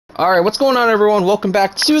Alright, what's going on, everyone? Welcome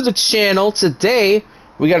back to the channel. Today,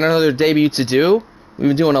 we got another debut to do. We've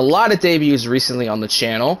been doing a lot of debuts recently on the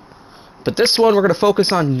channel. But this one, we're going to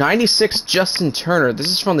focus on 96 Justin Turner. This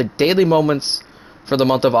is from the Daily Moments for the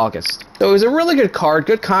month of August. So it was a really good card,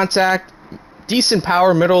 good contact, decent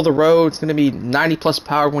power, middle of the road. It's going to be 90 plus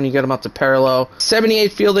power when you get him up to parallel.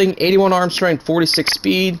 78 fielding, 81 arm strength, 46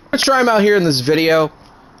 speed. I'm going to try him out here in this video.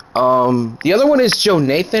 The other one is Joe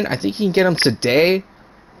Nathan. I think you can get him today,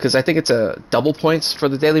 because I think it's a double points for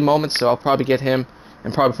the Daily Moments, so I'll probably get him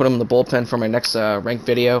and probably put him in the bullpen for my next ranked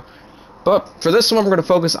video. But for this one, we're going to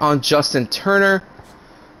focus on Justin Turner,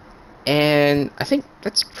 and I think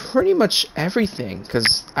that's pretty much everything,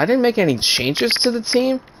 because I didn't make any changes to the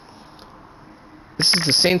team. This is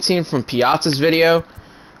the same team from Piazza's video.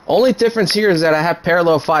 Only difference here is that I have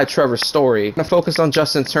parallel 5 Trevor Story. I'm going to focus on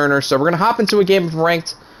Justin Turner, so we're going to hop into a game of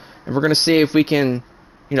ranked, and we're going to see if we can,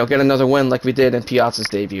 you know, get another win like we did in Piazza's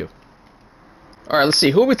debut. Alright, let's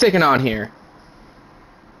see. Who are we taking on here?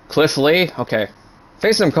 Cliff Lee? Okay.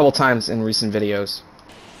 Faced him a couple times in recent videos.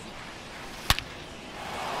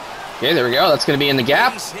 Okay, there we go. That's going to be in the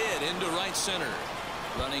gap. He's hit into right center.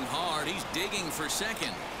 Running hard. He's digging for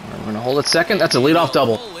second. We're going to hold it second. That's a leadoff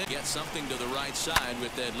double. Get something to the right side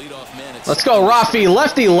with that leadoff man. Let's go, Rafi.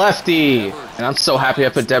 Lefty. And I'm so happy I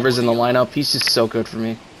put Devers in the lineup. He's just so good for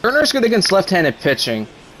me. Turner's good against left-handed pitching.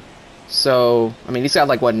 So, I mean, he's got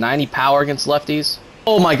like, what, 90 power against lefties?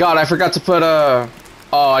 Oh my god, I forgot to put, oh,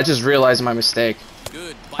 I just realized my mistake.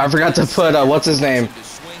 I forgot to put, what's his name?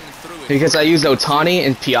 Because I used Ohtani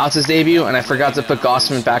in Piazza's debut, and I forgot to put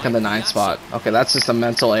Gossman back in the 9th spot. Okay, that's just a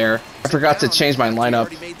mental error. I forgot to change my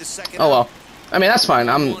lineup. Oh well. I mean, that's fine.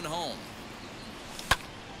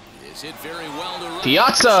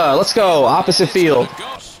 Piazza! Let's go! Opposite field.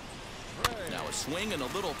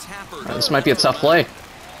 Right, this might be a tough play.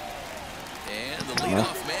 And the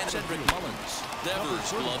leadoff man, Cedric Mullins.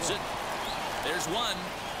 Devers gloves it. There's one.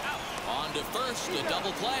 On to first, a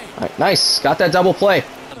double play. Alright, nice. Got that double play.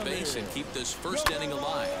 Base and keep this first inning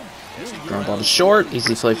alive. Ground ball to short.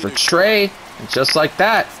 Easy play for Trey. And just like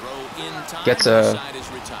that, gets a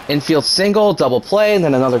infield single, double play, and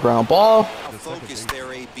then another ground ball.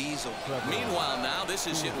 Meanwhile, now this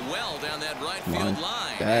is hit well down that right field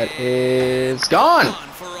line. That is gone.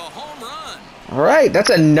 For a home run. All right, that's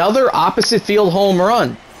another opposite field home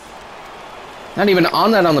run. Not even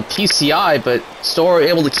on that on the PCI, but Story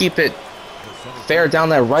able to keep it fair down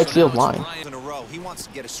that right field line.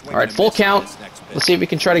 All right, full count. Let's see if we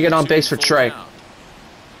can try to get on base for Trey.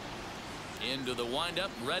 Into the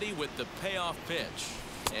windup, ready with the payoff pitch.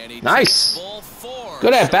 Nice.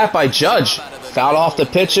 Good at bat by Judge. Fouled off the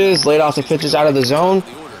pitches, laid off the pitches out of the zone.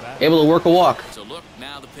 Able to work a walk. So look,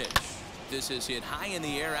 now the pitch. This is hit high in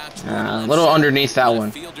the air out A little underneath that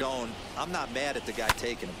one. I'm not mad at the guy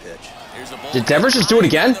taking a pitch. Did Devers just do it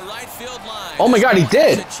again? Oh my god, he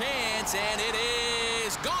did.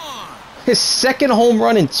 His second home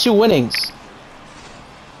run in 2 innings.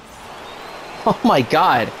 Oh my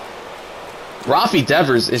god. Rafi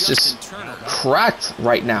Devers is just cracked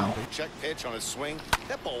right now.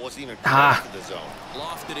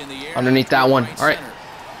 Underneath that one. Alright.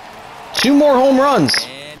 2 more home runs.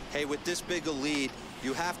 Hey, with this big a lead,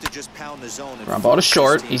 you have to just pound the zone. Ground ball to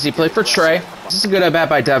short. Easy play for Trey. This is a good at bat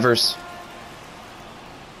by Devers.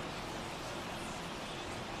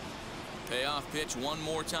 Payoff pitch one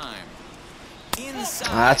more time.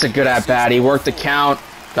 That's a good at bat. He worked the count.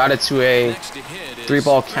 Got it to a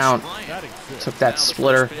 3-ball count. Took that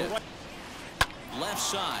splitter.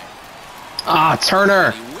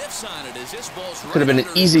 Turner. Could have been an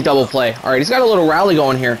easy double play. Alright, he's got a little rally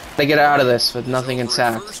going here. They get out of this with nothing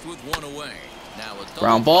intact.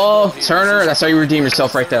 Ground ball. Turner. That's how you redeem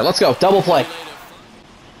yourself right there. Let's go. Double play.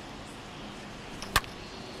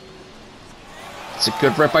 It's a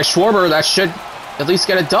good rip by Schwarber. That should at least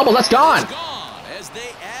get a double. That's gone.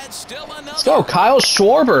 Let's go. Kyle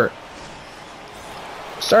Schwarber.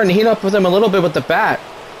 Starting to heat up with him a little bit with the bat.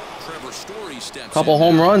 Couple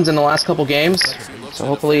home runs in the last couple games. So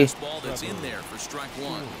hopefully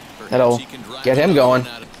that'll get him going.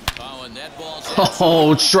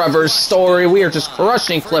 Oh, Trevor Story. We are just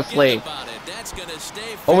crushing Cliff Lee.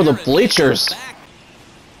 Over the bleachers.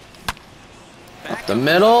 Up the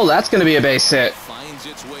middle. That's going to be a base hit.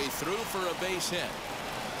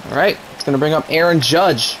 Alright. It's going to bring up Aaron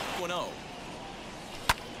Judge.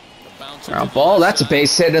 Ground ball. That's a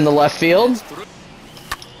base hit in the left field.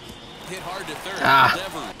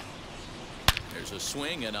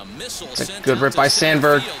 It's a good rip by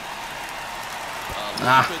Sandberg.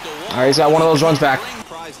 All right, he's got one of those runs back.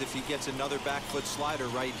 If he gets another back foot slider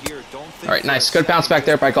right here, don't think All right, nice. Good bounce back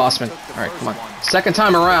there by Gossman. All right, come on. Second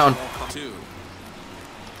time around.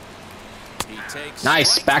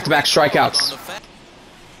 Nice. Back-to-back strikeouts.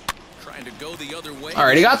 All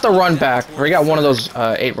right, he got the run back. Or he got one of those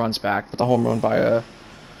 8 runs back with the home run by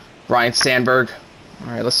Ryan Sandberg. All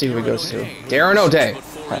right, let's see who he goes to. Darren O'Day.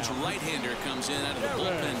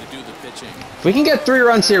 If we can get 3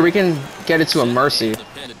 runs here, we can get it to a mercy.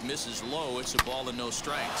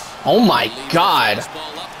 Oh my God.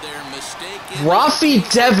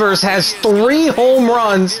 Rafi Devers has 3 home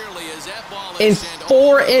runs in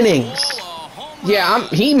 4 innings. Yeah,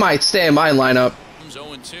 he might stay in my lineup.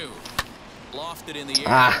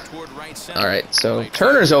 All right, so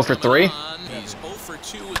Turner's 0 for 3.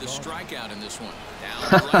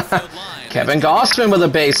 Kevin Gossman with a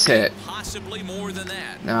base hit.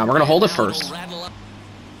 Nah, we're gonna hold it first.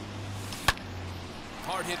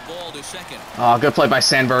 Oh, good play by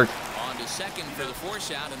Sandberg.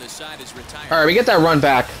 All right, we get that run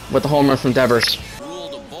back with the home run from Devers.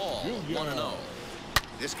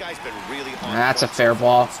 This guy's been really on. That's a fair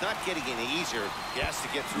ball. It's not getting any easier. He has to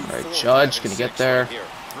get through. All right, Judge, can he get there?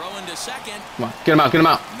 Come on, get him out, get him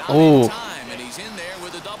out. Ooh.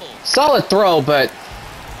 Solid throw, but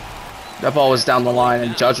that ball was down the line,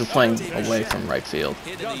 and Judge was playing away from right field. All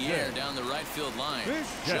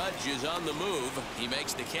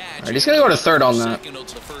right, he's going to go to third on that.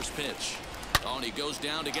 He goes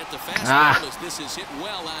down to get the This is hit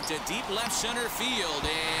well onto deep left center field,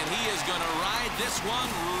 and he is going to ride this one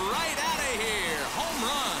right out of here. Home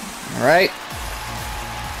run. All right.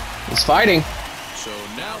 He's fighting. So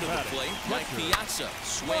now to the plate, Mike Piazza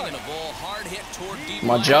swinging a ball hard hit toward deep. Come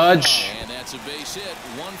on, Judge. And that's a base hit,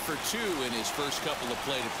 1 for 2 in his first couple of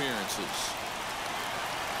plate appearances.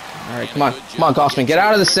 All right, come on. Come on, Gossman. Get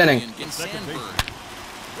out of this inning.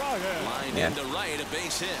 Yeah. Into right, a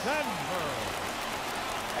base hit.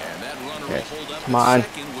 And that runner will hold up come on.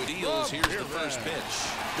 Here's the first pitch.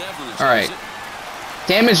 All right.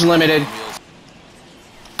 Damage limited.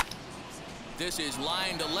 This is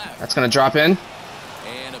line to left. That's going to drop in.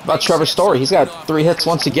 About Trevor Story. He's got 3 hits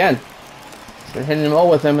once again. Been hitting well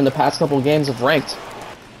with him in the past couple of games of ranked.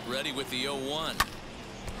 Ready with the 0-1.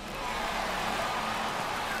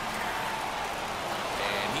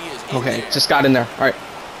 Okay, just got in there. All right.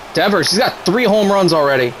 Devers, he's got 3 home runs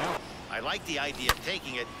already. I like the idea of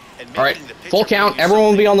taking it and making All right, the pitcher full count. produce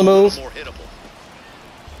Everyone will be on the move. more hittable.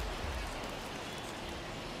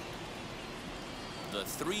 The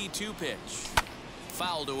 3-2 pitch.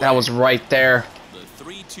 Fouled away. That was right there. The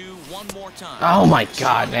 3-2 one more time. Oh my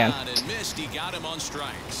God, man. And missed. He got him on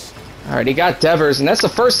strikes. All right, he got Devers, and that's the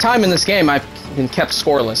first time in this game I've been kept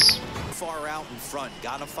scoreless. Far out in front.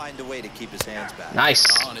 Gotta find a way to keep his hands back. Nice.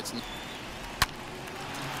 Oh, it's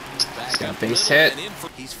He's got a base hit.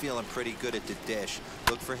 He's feeling pretty good at the dish.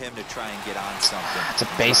 Look for him to try and get on something. It's a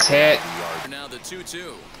base hit. Now the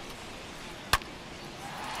 2-2.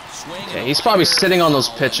 Okay, he's probably sitting on those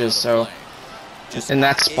pitches, so in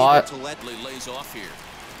that spot. Lays off here.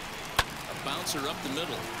 A bouncer up the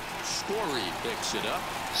middle. Story picks it up.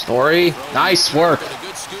 Story, nice work. Got a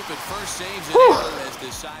good scoop at first, saves it has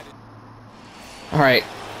decided. All right,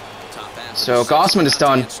 so Gossman is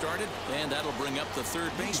done. And that'll bring up the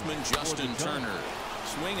third baseman, Justin Turner.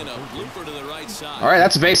 Swinging a blooper to the right side. All right,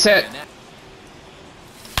 that's a base hit.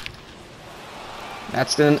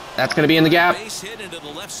 That's gonna be in the gap. Base hit into the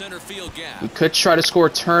left center field gap. We could try to score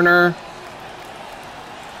Turner.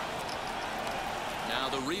 Now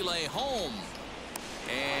the relay home.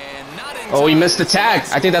 And not in Oh, he time. missed the tag.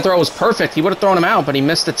 I think that throw was perfect. He would have thrown him out, but he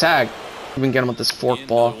missed the tag. We can get him with this fork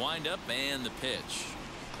ball. The wind up and the pitch.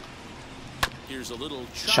 Here's a little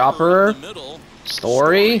Chopper. up the middle.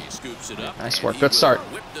 Story. Scoops it up, Nice and work. he Good will start.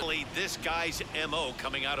 whip the- This guy's MO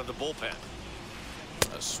coming out of the bullpen.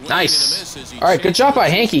 a swing and a Nice. miss as he All right, good changes job by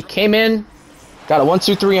positions. Hankey. Came in, got a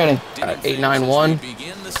 1-2-3 inning. Didn't 8-9-1. finish as we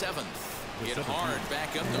begin the 7th. Hit hard back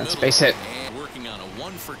up the That's a middle. base hit. And working on a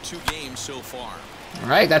 1-for-2 game so far. All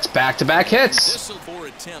right, that's back-to-back hits. This 4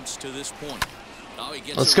 attempts to this point. Oh, he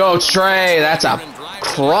gets Let's a go, run. Trey. That's a And drives it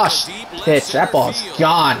crushed into deep left pitch. center That ball's field.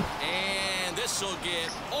 gone. And this will get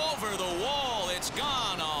over the wall. It's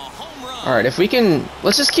gone. A home run. All right, if we can,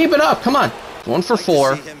 let's just keep it up. Come on. 1 for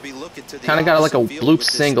 4. Kind of got like a bloop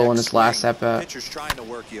single in his last at-bat. Pitcher's trying to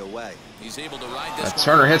work you away. He's able to ride this one.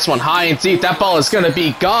 Turner hits one high and deep. That ball is going to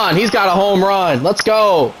be gone. He's got a home run. Let's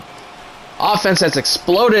go. Offense has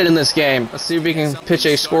exploded in this game. Let's see if we can pitch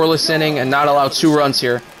a scoreless inning and not allow 2 runs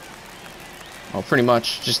here. Well, pretty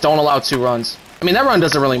much. Just don't allow 2 runs. I mean, that run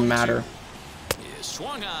doesn't really matter.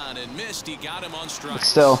 Swung on and missed. He got him on strikes. But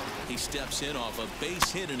still. He steps in off a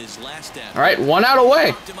base hit in his last at. All right, 1 out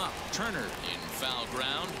away. Him up. Turner in foul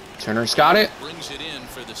ground. Turner's got it. Brings it in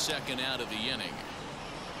for the second out of the inning.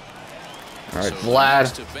 All right, So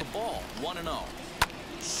Vlad. to ball 1-0.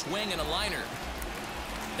 Swing and a liner.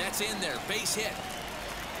 That's in there. Base hit.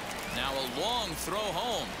 Now a long throw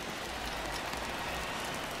home.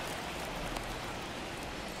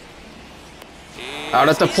 Out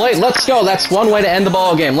at the plate. Let's go. That's one way to end the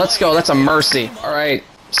ball game. Let's go. That's a mercy. All right.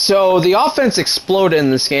 So the offense exploded in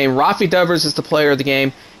this game. Rafi Devers is the player of the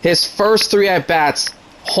game. His first 3 at-bats,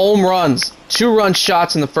 home runs, 2-run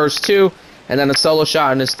shots in the first 2, and then a solo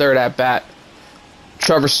shot in his 3rd at-bat.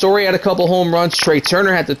 Trevor Story had a couple home runs. Trey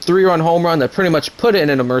Turner had the 3-run home run that pretty much put it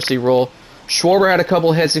in a mercy role. Schwarber had a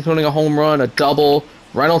couple hits, including a home run, a double.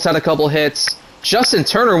 Reynolds had a couple hits. Justin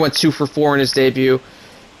Turner went 2 for 4 in his debut.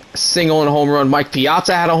 A single and a home run. Mike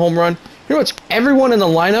Piazza had a home run. Pretty much everyone in the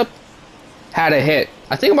lineup had a hit.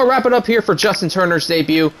 I think I'm going to wrap it up here for Justin Turner's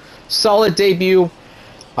debut. Solid debut.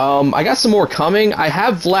 I got some more coming. I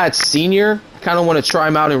have Vlad Sr. I kind of want to try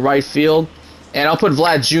him out in right field. And I'll put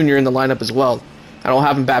Vlad Jr. in the lineup as well. I don't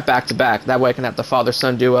have him back-to-back. That way I can have the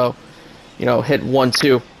father-son duo, you know, hit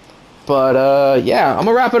 1-2. But, yeah, I'm going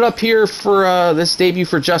to wrap it up here for this debut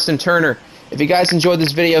for Justin Turner. If you guys enjoyed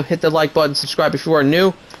this video, hit the like button, subscribe if you are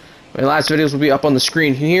new. My last videos will be up on the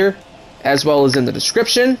screen here, as well as in the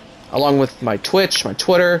description, along with my Twitch, my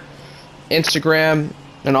Twitter, Instagram,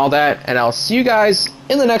 and all that. And I'll see you guys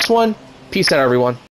in the next one. Peace out, everyone.